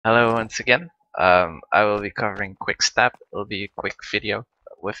once again. I will be covering Quickstab. It'll be a quick video.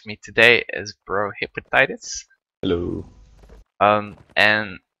 With me today is Bro Hepatitis. Hello.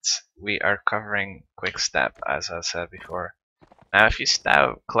 And we are covering Quickstab, as I said before. Now, if you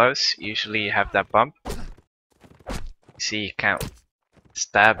stab close, usually you have that bump. See, you can't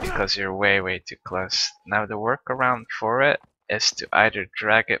stab because you're way too close. Now, the workaround for it is to either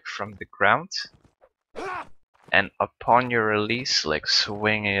drag it from the ground and upon your release, like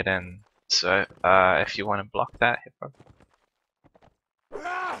swing it in. So, if you want to block that, Hippo.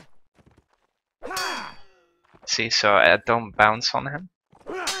 See, so I don't bounce on him.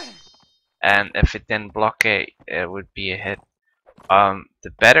 And if it didn't block it, it would be a hit.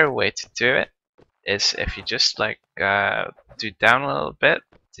 The better way to do it is if you just like do down a little bit,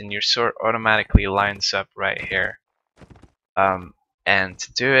 then your sword automatically lines up right here. And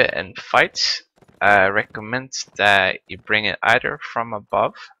to do it in fights, I recommend that you bring it either from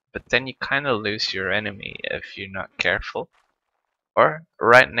above, but then you kind of lose your enemy if you're not careful, or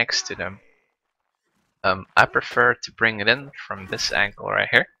right next to them. I prefer to bring it in from this angle right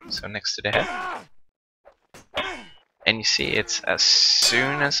here, so next to the head. And you see, it's as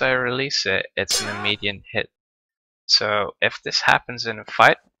soon as I release it, it's an immediate hit. So if this happens in a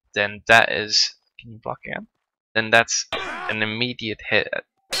fight, then that is, can you block again? Then that's an immediate hit.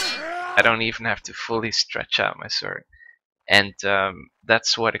 I don't even have to fully stretch out my sword. And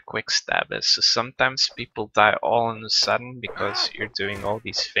that's what a quick stab is. So sometimes people die all in a sudden because you're doing all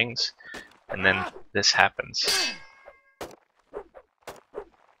these things, and then this happens.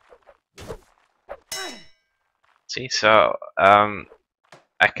 See, so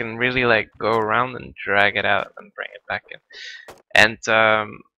I can really like go around and drag it out and bring it back in. And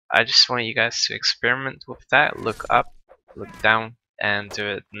I just want you guys to experiment with that. Look up, look down, and do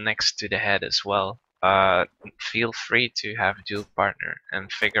it next to the head as well. Feel free to have a dual partner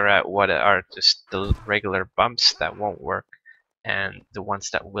and figure out what are just the regular bumps that won't work and the ones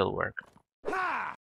that will work.